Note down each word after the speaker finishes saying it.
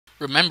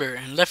Remember,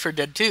 in Left 4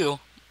 Dead 2,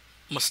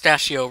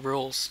 Mustachio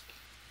rules.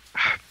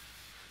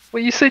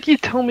 Well, you said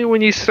you'd tell me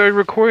when you started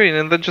recording,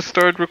 and then just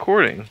started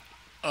recording.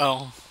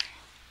 Oh.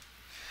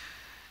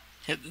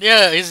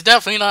 Yeah, he's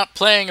definitely not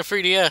playing a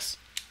 3DS.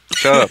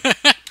 Shut up.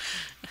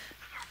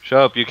 Shut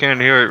up, you can't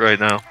hear it right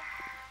now.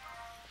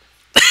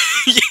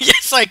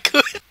 Yes, I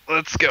could.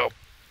 Let's go.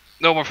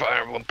 No more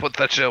Fire Emblem, put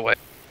that shit away.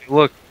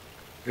 Look,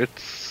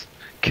 it's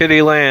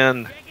Kitty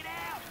Land.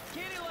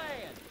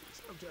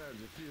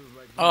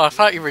 Oh, I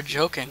thought you were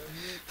joking.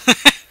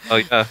 Oh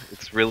yeah,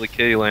 it's really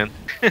Kitty Land.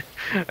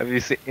 Have you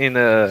seen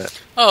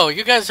Oh,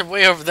 you guys are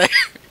way over there.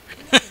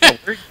 Oh, where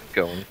are you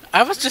going?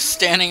 I was just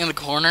standing in the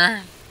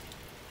corner.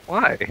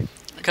 Why?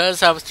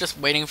 Because I was just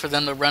waiting for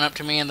them to run up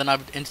to me and then I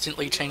would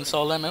instantly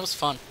chainsaw them. It was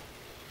fun.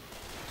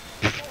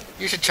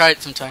 You should try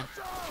it sometime.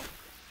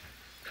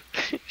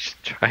 You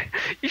should try.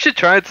 You should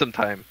try it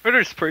sometime.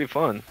 Murder's pretty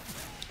fun.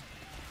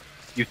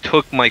 You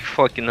took my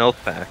fucking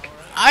health back.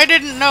 I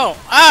didn't know.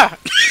 Ah!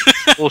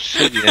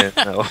 Bullshit, you didn't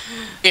know.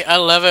 I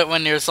love it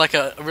when there's like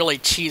a really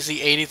cheesy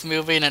 80s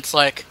movie and it's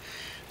like,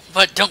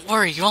 but don't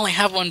worry, you only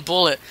have one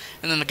bullet.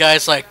 And then the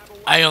guy's like,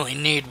 I only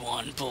need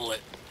one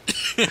bullet.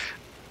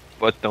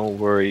 But don't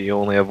worry, you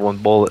only have one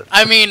bullet.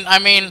 I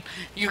mean,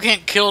 you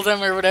can't kill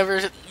them or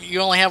whatever. You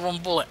only have one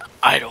bullet.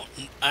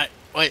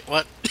 Wait,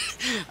 what?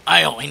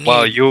 I only need...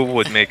 Wow, you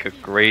would make a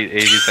great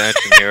 80s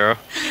action hero.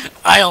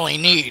 I only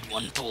need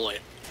one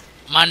bullet.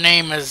 My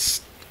name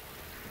is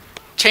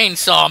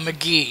Chainsaw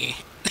McGee.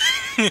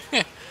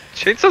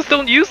 Chainsaws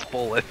don't use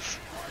bullets.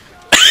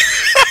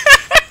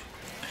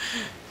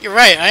 You're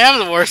right, I am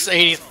the worst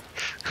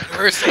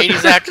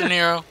 80s action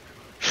hero.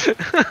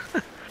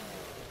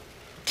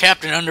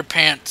 Captain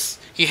Underpants.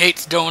 He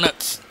hates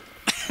donuts.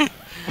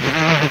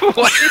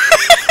 What?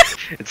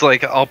 It's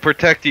like, I'll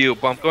protect you,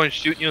 but I'm going to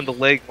shoot you in the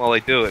leg while I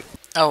do it.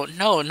 Oh,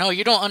 no,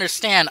 you don't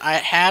understand. I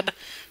had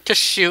to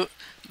shoot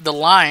the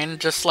line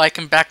just like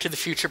in Back to the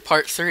Future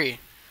Part 3.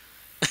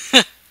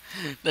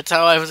 That's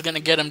how I was going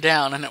to get him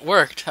down, and it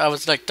worked. I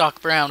was like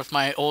Doc Brown with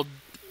my old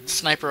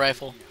sniper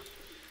rifle.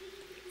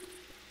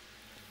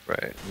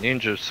 Right,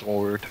 ninja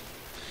sword.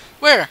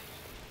 Where?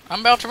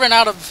 I'm about to run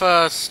out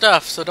of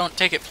stuff, so don't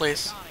take it,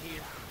 please.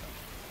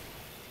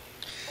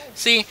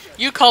 See,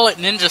 you call it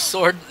ninja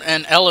sword,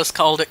 and Ellis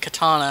called it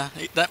katana.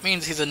 That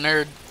means he's a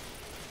nerd.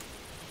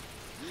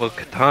 Well,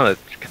 katana.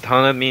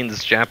 Katana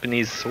means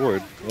Japanese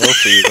sword. What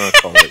else are you gonna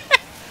call it?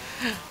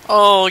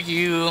 Oh,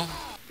 you...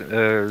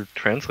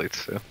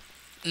 Translates to.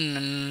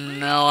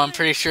 No, I'm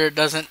pretty sure it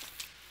doesn't.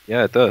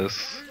 Yeah, it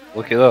does.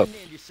 Look it up.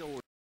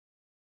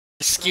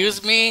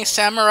 Excuse me,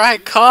 samurai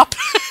cop?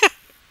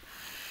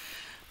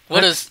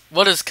 What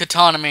does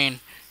katana mean?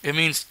 It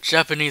means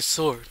Japanese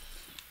sword.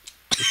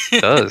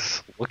 It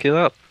does. Look it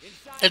up.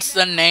 It's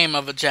the name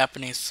of a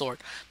Japanese sword.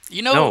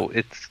 You know? No,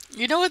 it's...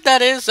 You know what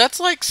that is? That's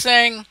like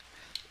saying...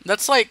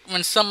 That's like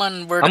when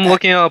someone were to... I'm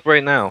looking it up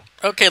right now.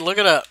 Okay, look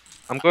it up.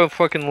 I'm gonna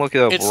fucking look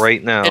it up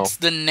right now. It's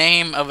the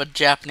name of a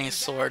Japanese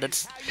sword.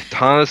 It's...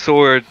 Katana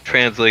sword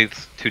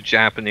translates to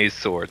Japanese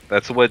sword.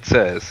 That's what it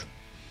says.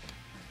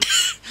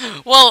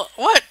 Well,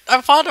 what? I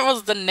thought it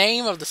was the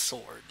name of the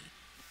sword.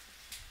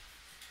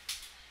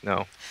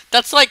 No.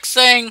 That's like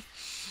saying...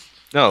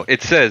 No,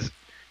 it says...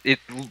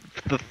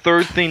 The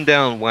third thing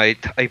down when I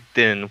typed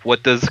in,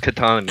 what does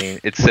katana mean?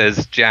 It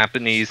says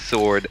Japanese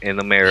sword in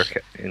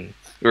America,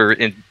 or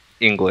in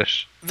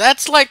English.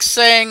 That's like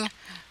saying,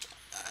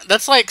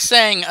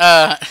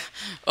 oh,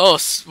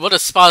 what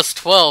does SPAS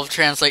 12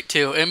 translate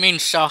to? It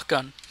means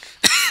shotgun.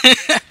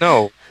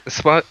 No,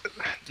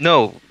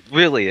 no,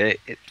 really,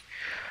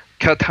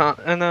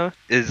 katana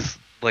is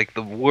like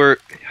the word,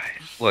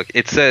 look,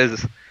 it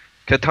says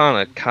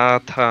katana,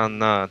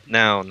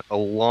 noun, a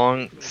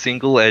long,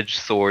 single-edged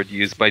sword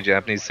used by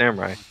Japanese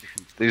samurai.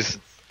 It's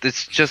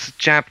just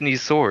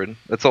Japanese sword,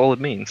 that's all it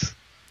means.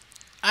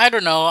 I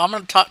don't know, I'm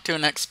gonna talk to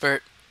an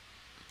expert.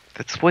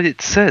 That's what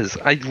it says.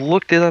 I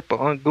looked it up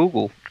on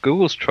Google.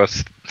 Google's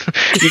trust.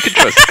 You can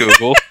trust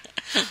Google.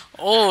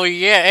 Oh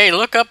yeah, hey,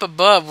 look up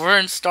above. We're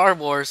in Star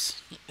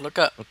Wars. Look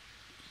up.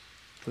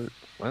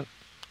 What?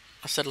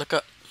 I said look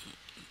up.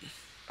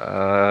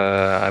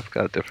 I've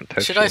got a different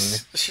text.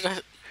 Should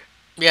I?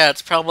 Yeah,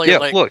 it's probably yeah,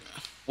 like... look.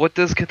 What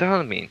does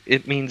katana mean?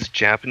 It means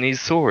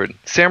Japanese sword.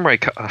 Samurai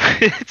cop.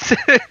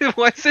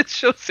 Why does it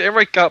show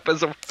samurai cop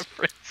as a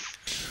reference?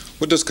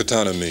 What does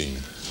katana mean?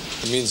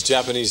 It means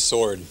Japanese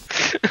sword.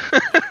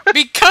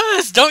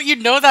 Because! Don't you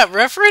know that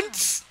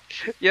reference?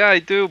 Yeah, I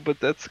do, but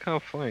that's kind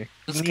of funny.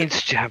 It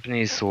means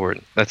Japanese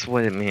sword. That's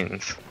what it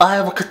means. I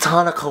have a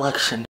katana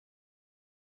collection.